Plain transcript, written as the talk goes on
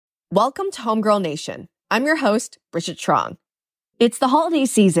Welcome to Homegirl Nation. I'm your host, Bridget Trong. It's the holiday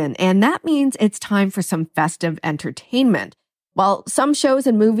season, and that means it's time for some festive entertainment. While some shows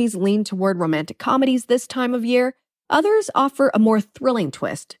and movies lean toward romantic comedies this time of year, others offer a more thrilling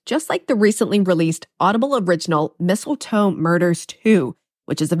twist, just like the recently released Audible original Mistletoe Murders 2,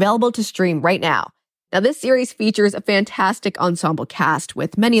 which is available to stream right now. Now, this series features a fantastic ensemble cast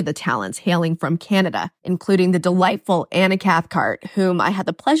with many of the talents hailing from Canada, including the delightful Anna Cathcart, whom I had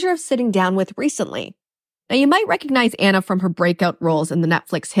the pleasure of sitting down with recently. Now, you might recognize Anna from her breakout roles in the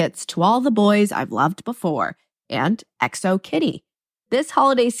Netflix hits To All the Boys I've Loved Before and XO Kitty. This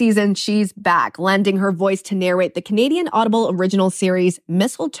holiday season, she's back, lending her voice to narrate the Canadian Audible original series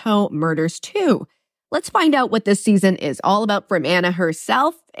Mistletoe Murders 2. Let's find out what this season is all about from Anna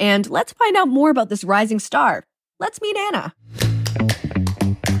herself, and let's find out more about this rising star. Let's meet Anna.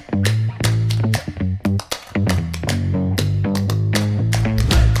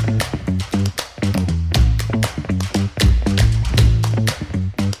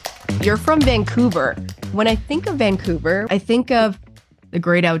 You're from Vancouver. When I think of Vancouver, I think of the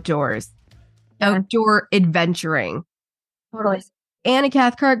great outdoors, outdoor adventuring. Totally. Anna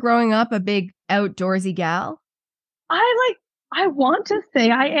Cathcart growing up, a big outdoorsy gal? I want to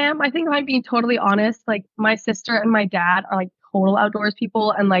say I am. I think if I'm being totally honest, like my sister and my dad are like total outdoors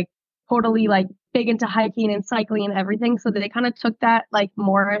people and like totally like big into hiking and cycling and everything. So they kind of took that like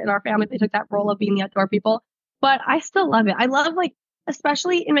more in our family. They took that role of being the outdoor people. But I still love it. I love like,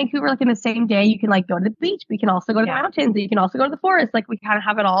 especially in Vancouver, like in the same day, you can like go to the beach. We can also go to the mountains. You can also go to the forest. Like we kind of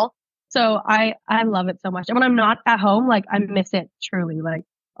have it all. So I love it so much. And when I'm not at home, like I miss it truly like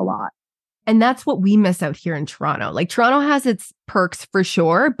a lot. And that's what we miss out here in Toronto. Like Toronto has its perks for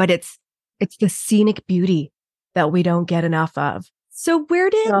sure, but it's the scenic beauty that we don't get enough of. So where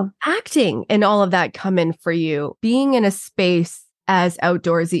did acting and all of that come in for you? Being in a space as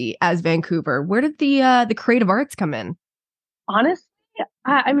outdoorsy as Vancouver, where did the creative arts come in? Honestly,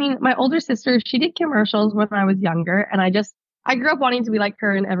 I mean, my older sister, she did commercials when I was younger, and I grew up wanting to be like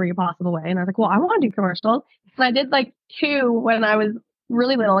her in every possible way. And I was like, well, I want to do commercials. And I did like 2 when I was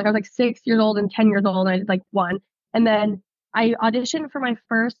really little. Like I was like 6 years old and 10 years old. And I did like 1. And then I auditioned for my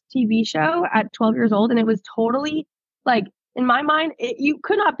first TV show at 12 years old. And it was totally like, in my mind, you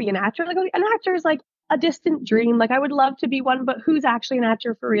could not be an actor. Like an actor is like a distant dream. Like I would love to be one, but who's actually an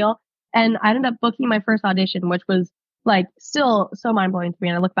actor for real? And I ended up booking my first audition, which was like still so mind blowing to me.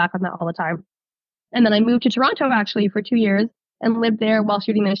 And I look back on that all the time. And then I moved to Toronto actually for 2 years and lived there while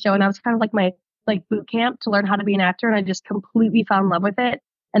shooting this show. And that was kind of like my like boot camp to learn how to be an actor. And I just completely fell in love with it.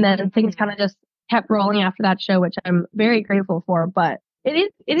 And then things kind of just kept rolling after that show, which I'm very grateful for. But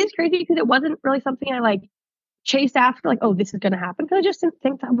it is crazy because it wasn't really something I like chased after, like, oh, this is going to happen. Because I just didn't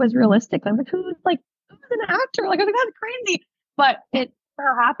think that was realistic. I was like, who's an actor? Like, I was like, that's crazy. But it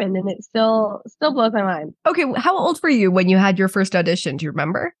happened and it still blows my mind. Okay. How old were you when you had your first audition? Do you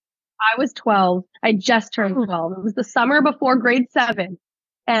remember? I was 12. I just turned 12. It was the summer before grade 7.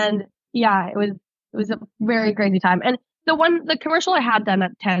 And yeah, it was a very crazy time. And the commercial I had done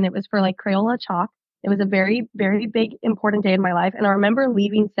at 10, it was for like Crayola chalk. It was a very, very big, important day in my life. And I remember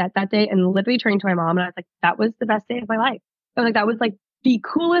leaving set that day and literally turning to my mom and I was like, that was the best day of my life. I was like, that was like the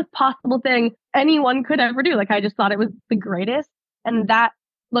coolest possible thing anyone could ever do. Like, I just thought it was the greatest. And that,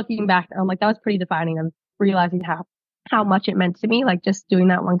 looking back, I'm like, that was pretty defining of realizing how much it meant to me. Like just doing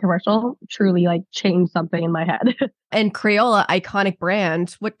that one commercial truly like changed something in my head. And Crayola, iconic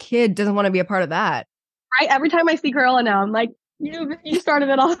brand. What kid doesn't want to be a part of that? Right. Every time I see Crayola now, I'm like, you started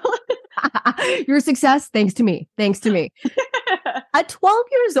it all. Your success, thanks to me. Thanks to me. At 12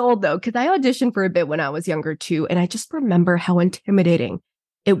 years old, though, because I auditioned for a bit when I was younger, too. And I just remember how intimidating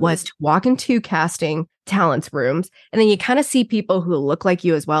it was to walk into casting talents rooms. And then you kind of see people who look like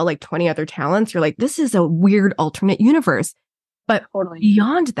you as well, like 20 other talents. You're like, this is a weird alternate universe. But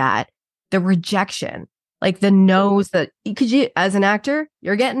beyond that, the rejection, like the no's that because you, as an actor,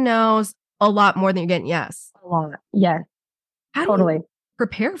 you're getting no's a lot more than you're getting yes. A lot. Yes. How do you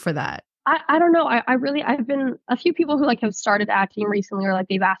prepare for that? I don't know. I've been a few people who like have started acting recently or like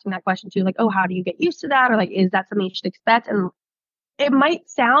they've asked me that question too. Like, oh, how do you get used to that? Or like, is that something you should expect? And it might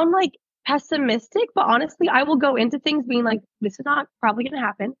sound like pessimistic, but honestly, I will go into things being like, this is not probably going to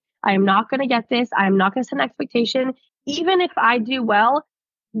happen. I am not going to get this. I am not going to set an expectation. Even if I do well,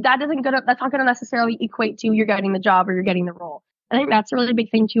 that's not going to necessarily equate to you're getting the job or you're getting the role. I think that's a really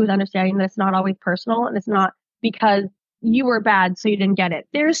big thing too, is understanding that it's not always personal and it's not because you were bad, so you didn't get it.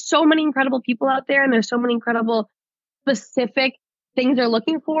 There's so many incredible people out there and there's so many incredible specific things they're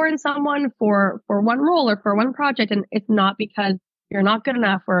looking for in someone for one role or for one project. And it's not because you're not good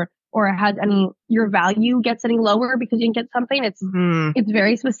enough or or has any, your value gets any lower because you didn't get something. It's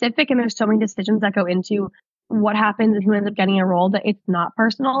very specific, and there's so many decisions that go into what happens and who ends up getting a role, that it's not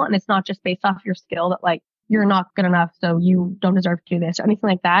personal, and it's not just based off your skill that like you're not good enough, so you don't deserve to do this or anything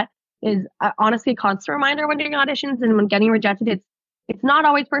like that. Is honestly a constant reminder when doing auditions and when getting rejected. It's not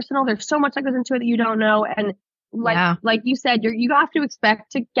always personal. There's so much that goes into it that you don't know. And like you said, you have to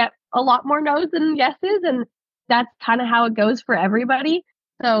expect to get a lot more no's than yeses. And that's kind of how it goes for everybody.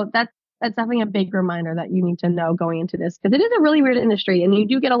 So that's definitely a big reminder that you need to know going into this, because it is a really weird industry, and you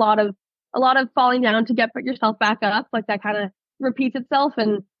do get a lot of falling down to put yourself back up. Like that kind of repeats itself,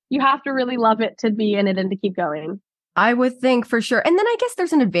 and you have to really love it to be in it and to keep going. I would think for sure. And then I guess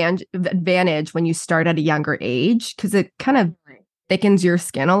there's an advantage when you start at a younger age, because it kind of thickens your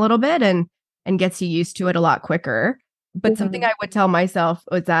skin a little bit and gets you used to it a lot quicker. But something I would tell myself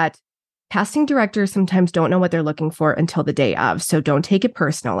was that casting directors sometimes don't know what they're looking for until the day of. So don't take it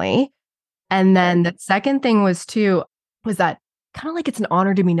personally. And then the second thing was that kind of like it's an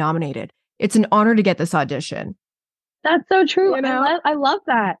honor to be nominated. It's an honor to get this audition. That's so true. You know? I love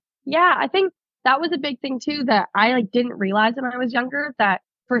that. Yeah, I think that was a big thing too, that I like didn't realize when I was younger, that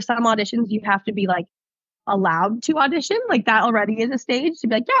for some auditions you have to be like allowed to audition. Like that already is a stage to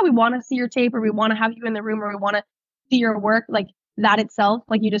be like, yeah, we want to see your tape, or we want to have you in the room, or we want to see your work. Like that itself,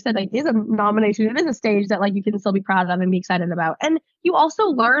 like you just said, like is a nomination. It is a stage that like you can still be proud of and be excited about. And you also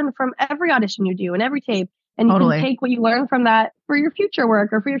learn from every audition you do and every tape, and you can take what you learn from that for your future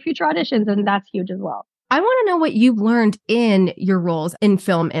work or for your future auditions. And that's huge as well. I want to know what you've learned in your roles in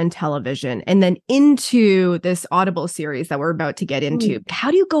film and television, and then into this Audible series that we're about to get into.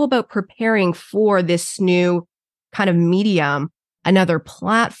 How do you go about preparing for this new kind of medium, another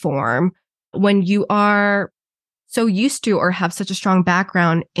platform, when you are so used to or have such a strong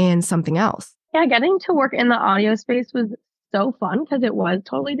background in something else? Yeah, getting to work in the audio space was so fun because it was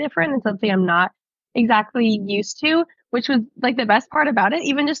totally different and something I'm not exactly used to, which was like the best part about it.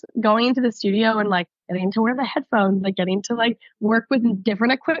 Even just going into the studio and like getting to wear the headphones, like getting to like work with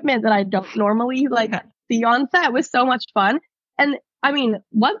different equipment that I don't normally like see on set was so much fun. And I mean,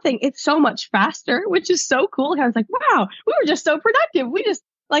 one thing, it's so much faster, which is so cool. I was like, wow, we were just so productive. We just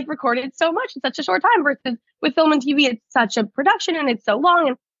like recorded so much in such a short time, versus with film and TV, it's such a production and it's so long.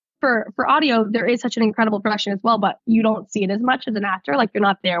 And for audio, there is such an incredible production as well, but you don't see it as much as an actor. Like you're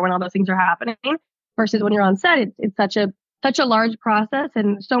not there when all those things are happening, versus when you're on set, it's such a large process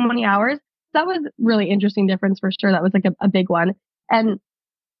and so many hours. That was really interesting difference for sure. That was like a big one. And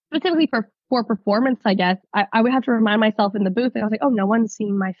specifically for performance, I guess, I would have to remind myself in the booth, and I was like, oh, no one's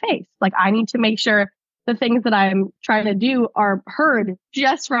seeing my face. Like I need to make sure the things that I'm trying to do are heard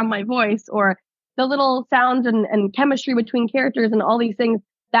just from my voice, or the little sounds and chemistry between characters and all these things.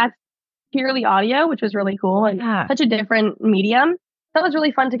 That's purely audio, which was really cool and such a different medium. That was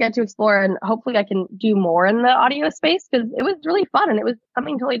really fun to get to explore, and hopefully I can do more in the audio space because it was really fun and it was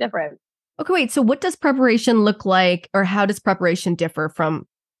something totally different. Okay, wait. So what does preparation look like, or how does preparation differ from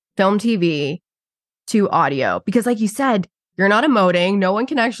film, TV to audio? Because like you said, you're not emoting. No one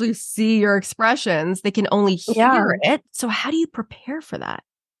can actually see your expressions. They can only hear it. So how do you prepare for that?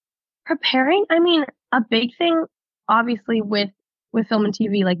 Preparing, I mean, a big thing, obviously with film and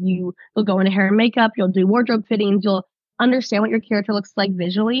TV, like you'll go into hair and makeup, you'll do wardrobe fittings, you'll understand what your character looks like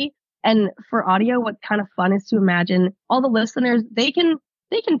visually. And for audio, what's kind of fun is to imagine all the listeners, they can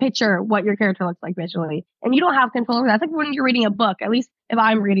picture what your character looks like visually, and you don't have control over that. It's like when you're reading a book. At least if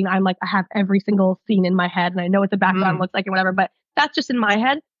I'm reading, I'm like, I have every single scene in my head and I know what the background looks like and whatever, but that's just in my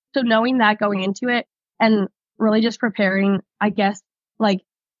head. So knowing that going into it and really just preparing, I guess, like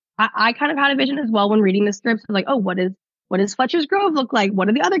I kind of had a vision as well when reading the scripts. Like, oh, what does Fletcher's Grove look like? What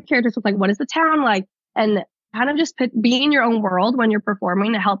do the other characters look like? What is the town like? And kind of just be in your own world when you're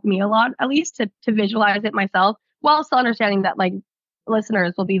performing. It helped me a lot, at least to visualize it myself, while still understanding that like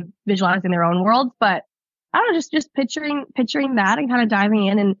listeners will be visualizing their own worlds. But I don't know, just picturing that and kind of diving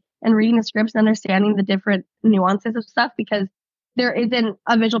in and reading the scripts and understanding the different nuances of stuff, because there isn't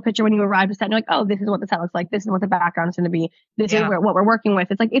a visual picture when you arrive to set and you're like, oh, this is what the set looks like. This is what the background is going to be. This is what we're working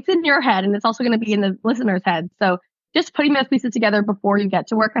with. It's like, it's in your head and it's also going to be in the listener's head. So just putting those pieces together before you get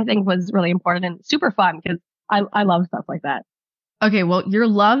to work, I think was really important and super fun because I love stuff like that. Okay, well, your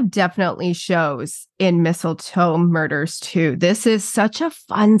love definitely shows in Mistletoe Murders too. This is such a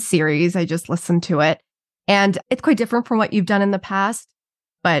fun series. I just listened to it, and it's quite different from what you've done in the past,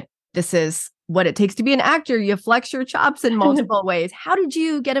 but this is what it takes to be an actor. You flex your chops in multiple ways. How did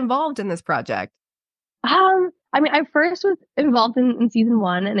you get involved in this project? I mean, I first was involved in season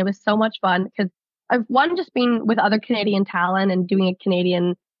 1, and it was so much fun because I've just been with other Canadian talent and doing a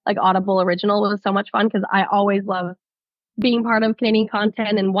Canadian like Audible original was so much fun because I always love being part of Canadian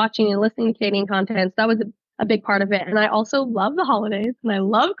content and watching and listening to Canadian content. So that was a big part of it. And I also love the holidays and I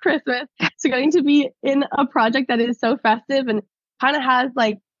love Christmas. So getting to be in a project that is so festive and kind of has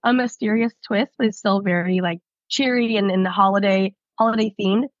like a mysterious twist, but it's still very like cheery and holiday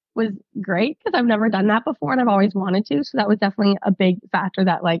themed was great because I've never done that before and I've always wanted to. So that was definitely a big factor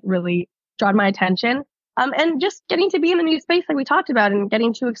that like really drawn my attention. And just getting to be in the new space like we talked about and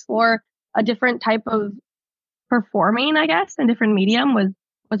getting to explore a different type of performing, I guess, in different medium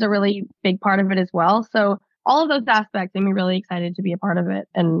was a really big part of it as well. So all of those aspects made me really excited to be a part of it.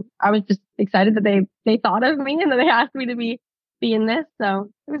 And I was just excited that they thought of me and that they asked me to be in this. So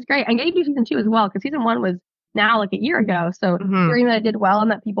it was great. And gave me season 2 as well, because season 1 was now like a year ago. So hearing that it did well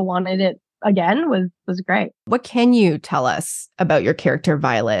and that people wanted it again was great. What can you tell us about your character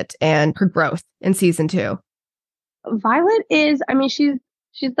Violet and her growth in season 2? Violet is, I mean, she's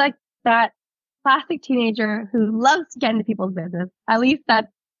like that classic teenager who loves to get into people's business. At least that's,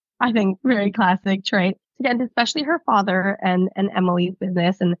 I think, very classic trait to get into, especially her father and Emily's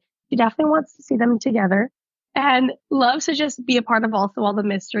business. And she definitely wants to see them together and loves to just be a part of also all the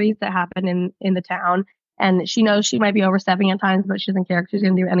mysteries that happen in the town. And she knows she might be overstepping at times, but she doesn't care because she's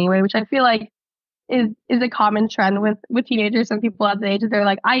going to do it anyway, which I feel like is a common trend with teenagers and people at the age that they're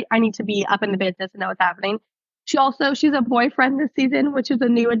like, I need to be up in the business and know what's happening. She's a boyfriend this season, which is a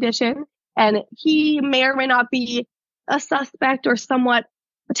new addition. And he may or may not be a suspect or somewhat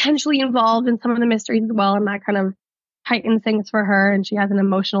potentially involved in some of the mysteries as well. And that kind of heightens things for her. And she has an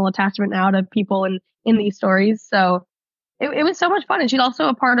emotional attachment now to people in these stories. So it was so much fun. And she's also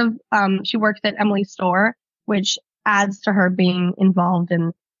a part of, she works at Emily's store, which adds to her being involved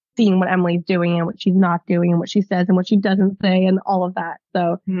in seeing what Emily's doing and what she's not doing and what she says and what she doesn't say and all of that.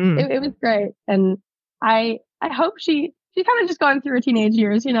 So it was great. And I hope she's kind of just going through her teenage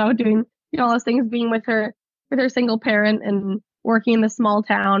years, doing all those things, being with her single parent and working in the small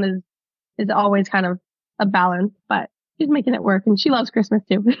town is always kind of a balance, but she's making it work and she loves Christmas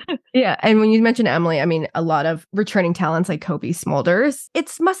too. Yeah. And when you mentioned Emily, I mean, a lot of returning talents like Kobe Smulders,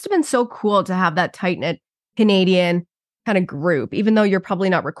 it must have been so cool to have that tight-knit Canadian kind of group, even though you're probably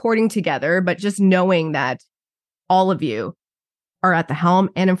not recording together, but just knowing that all of you are at the helm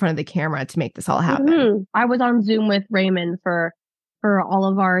and in front of the camera to make this all happen. I was on Zoom with Raymond for all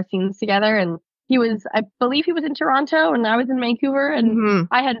of our scenes together, and I believe he was in Toronto and I was in Vancouver, and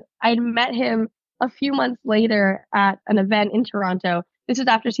I had met him a few months later at an event in Toronto. This was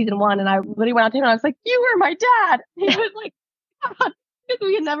after season 1, and I literally went out to him and I was like, "You were my dad." He was like, because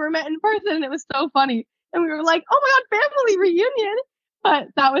we had never met in person, and it was so funny. And we were like, "Oh my God, family reunion!" But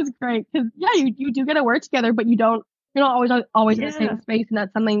that was great because you do get to work together, but you're not always in the same space, and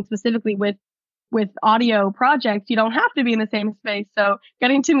that's something specifically with audio projects, you don't have to be in the same space. So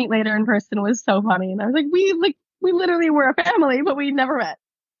getting to meet later in person was so funny. And I was like, we literally were a family, but we never met.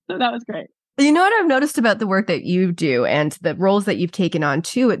 So that was great. You know what I've noticed about the work that you do and the roles that you've taken on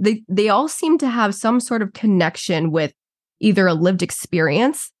too, they all seem to have some sort of connection with either a lived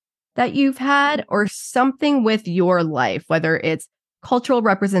experience that you've had or something with your life, whether it's cultural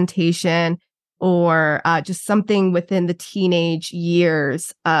representation or just something within the teenage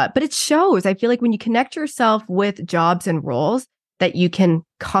years. But it shows, I feel like when you connect yourself with jobs and roles that you can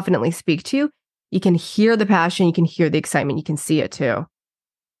confidently speak to, you can hear the passion, you can hear the excitement, you can see it too.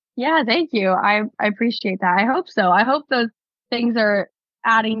 Yeah, thank you. I appreciate that. I hope so. I hope those things are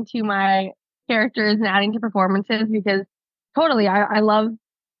adding to my characters and adding to performances because totally, I love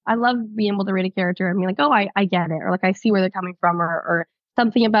being able to read a character and be like, oh, I get it. Or like, I see where they're coming from or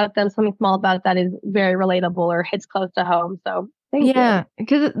something about them, something small about that is very relatable or hits close to home. So thank you. Yeah,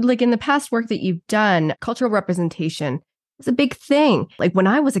 because like in the past work that you've done, cultural representation is a big thing. Like when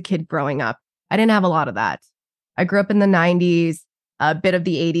I was a kid growing up, I didn't have a lot of that. I grew up in the 90s, a bit of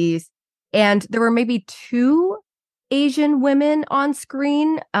the 80s, and there were maybe 2 Asian women on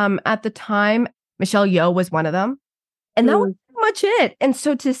screen at the time. Michelle Yeoh was one of them. And that was pretty much it. And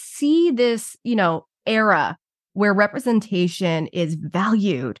so to see this, era where representation is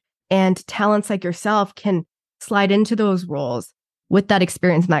valued and talents like yourself can slide into those roles with that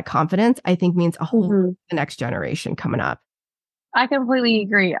experience and that confidence, I think means a whole the next generation coming up. I completely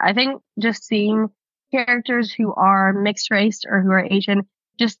agree. I think just seeing characters who are mixed race or who are Asian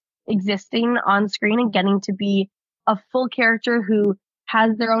just existing on screen and getting to be a full character who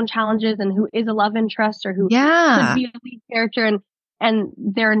has their own challenges and who is a love interest or who could be a lead character and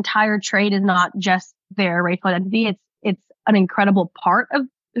their entire trait is not just their racial identity. It's an incredible part of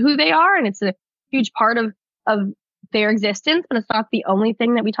who they are and it's a huge part of their existence, but it's not the only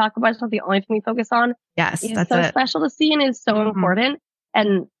thing that we talk about. It's not the only thing we focus on. Yes, it's so special to see and is so important.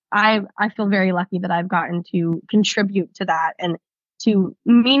 And I feel very lucky that I've gotten to contribute to that and to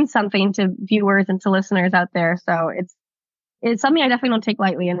mean something to viewers and to listeners out there. So it's something I definitely don't take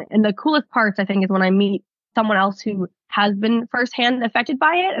lightly. And the coolest parts, I think, is when I meet someone else who has been firsthand affected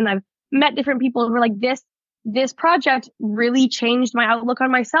by it. And I've met different people who are like, this project really changed my outlook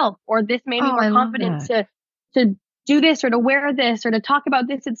on myself, or this made me more confident to do this or to wear this or to talk about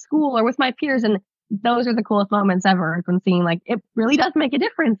this at school or with my peers. And those are the coolest moments ever, when seeing like it really does make a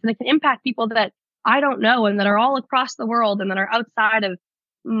difference and it can impact people that I don't know and that are all across the world and that are outside of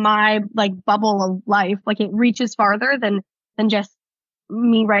my like bubble of life. Like it reaches farther than just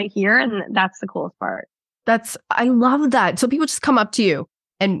me right here. And that's the coolest part. I love that. So people just come up to you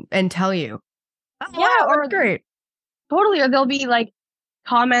and tell you. Oh, yeah. wow, Or great. Totally. Or there'll be like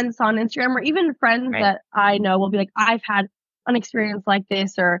comments on Instagram, or even friends that I know will be like, I've had an experience like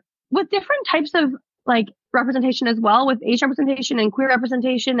this, or with different types of like representation as well, with age representation and queer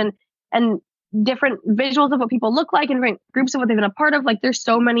representation and different visuals of what people look like and different groups of what they've been a part of. Like there's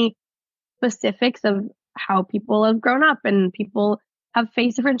so many specifics of how people have grown up and people have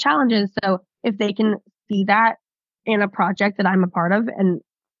faced different challenges. So if they can see that in a project that I'm a part of, and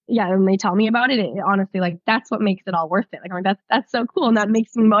they tell me about it, honestly, like that's what makes it all worth it. Like that's so cool. And that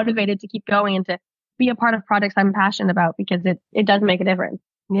makes me motivated to keep going and to be a part of projects I'm passionate about, because it does make a difference.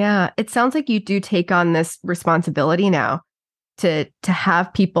 Yeah. It sounds like you do take on this responsibility now to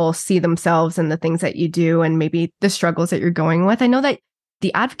have people see themselves in the things that you do and maybe the struggles that you're going with. I know that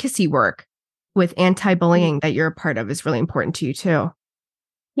the advocacy work with anti-bullying that you're a part of is really important to you too.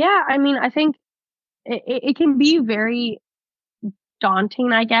 Yeah. I mean, I think it can be very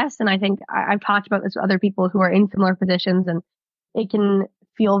daunting, I guess. And I think I've talked about this with other people who are in similar positions, and it can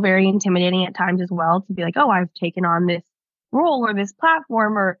feel very intimidating at times as well to be like, oh, I've taken on this role or this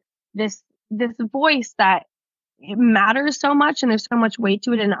platform or this voice that it matters so much and there's so much weight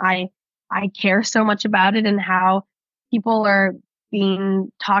to it. And I care so much about it and how people are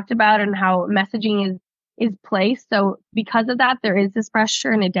being talked about and how messaging is placed. So because of that, there is this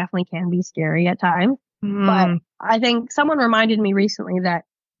pressure, and it definitely can be scary at times. But I think someone reminded me recently that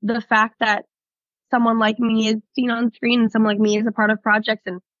the fact that someone like me is seen on screen and someone like me is a part of projects,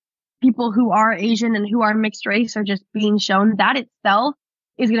 and people who are Asian and who are mixed race are just being shown, that itself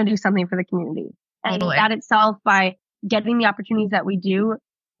is going to do something for the community. And that itself, by getting the opportunities that we do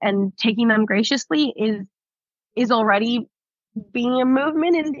and taking them graciously, is already being a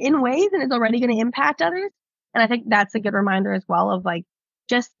movement in ways, and is already going to impact others. And I think that's a good reminder as well of like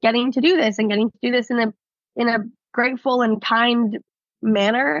just getting to do this and getting to do this in a grateful and kind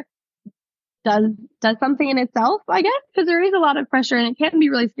manner does something in itself, I guess, because there is a lot of pressure, and it can be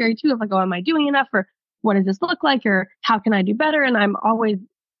really scary too, of like, oh, am I doing enough, or what does this look like, or how can I do better? And I'm always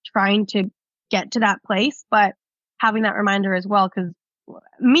trying to get to that place, but having that reminder as well, because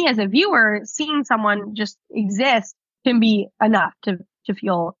me as a viewer, seeing someone just exist can be enough to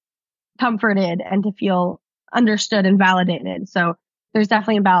feel comforted and to feel understood and validated. So there's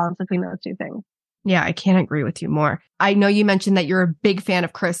definitely a balance between those two things. Yeah, I can't agree with you more. I know you mentioned that you're a big fan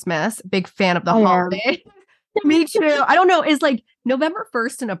of Christmas, big fan of the holiday. Me too. I don't know. Is like November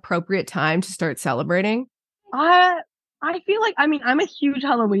 1st an appropriate time to start celebrating? I feel like, I mean, I'm a huge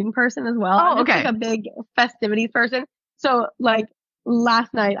Halloween person as well. I'm just like a big festivities person. So like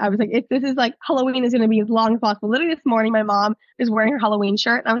last night I was like, if this is like Halloween is going to be as long as possible. Literally this morning, my mom is wearing her Halloween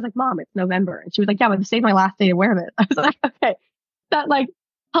shirt, and I was like, Mom, it's November. And she was like, yeah, but today's my last day to wear it. I was like, okay, that like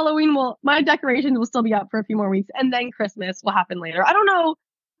Halloween my decorations will still be up for a few more weeks, and then Christmas will happen later. I don't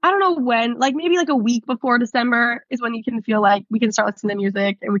know when, like maybe like a week before December is when you can feel like we can start listening to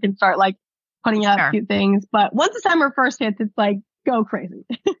music and we can start like putting up cute things. But once December 1st hits, it's like go crazy.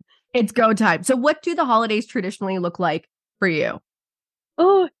 It's go time. So what do the holidays traditionally look like for you?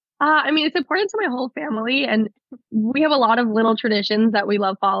 Oh, I mean, it's important to my whole family, and we have a lot of little traditions that we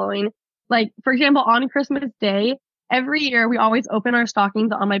love following. Like, for example, on Christmas Day, every year we always open our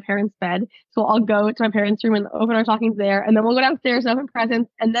stockings on my parents' bed. So I'll go to my parents' room and open our stockings there, and then we'll go downstairs and open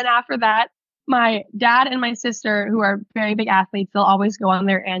presents. And then after that, my dad and my sister, who are very big athletes, they'll always go on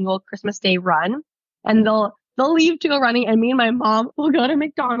their annual Christmas Day run, and they'll leave to go running, and me and my mom will go to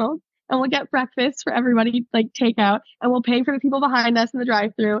McDonald's and we'll get breakfast for everybody, like takeout, and we'll pay for the people behind us in the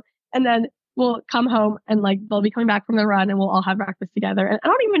drive-thru, and then we'll come home and like they'll be coming back from the run and we'll all have breakfast together. And I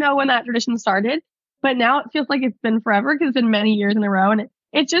don't even know when that tradition started, but now it feels like it's been forever because it's been many years in a row, and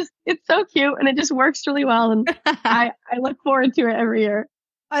it's so cute and it just works really well, and I look forward to it every year.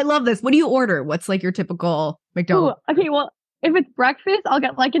 I love this. What do you order? What's like your typical McDonald's? Ooh, okay, well, if it's breakfast, I'll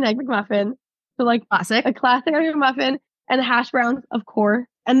get like an egg McMuffin. So like a classic egg McMuffin and hash browns, of course.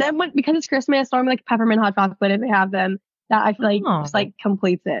 And then because it's Christmas, so I'm like peppermint hot chocolate if they have them. That I feel like just like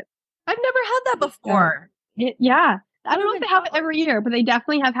completes it. I've never had that before. Yeah. I don't know if they have it every year, but they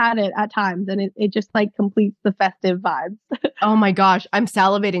definitely have had it at times. And it just like completes the festive vibes. Oh my gosh. I'm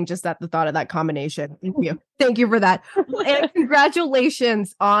salivating just at the thought of that combination. Thank you. Thank you for that. And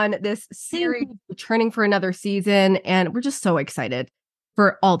congratulations on this series returning for another season. And we're just so excited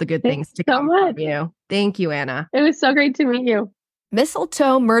for all the good things to come from you. Thank you, Anna. It was so great to meet you.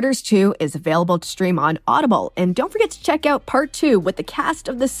 Mistletoe Murders 2 is available to stream on Audible. And don't forget to check out part 2 with the cast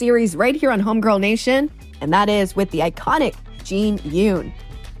of the series right here on Homegirl Nation. And that is with the iconic Jean Yoon.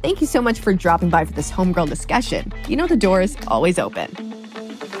 Thank you so much for dropping by for this Homegirl discussion. You know the door is always open.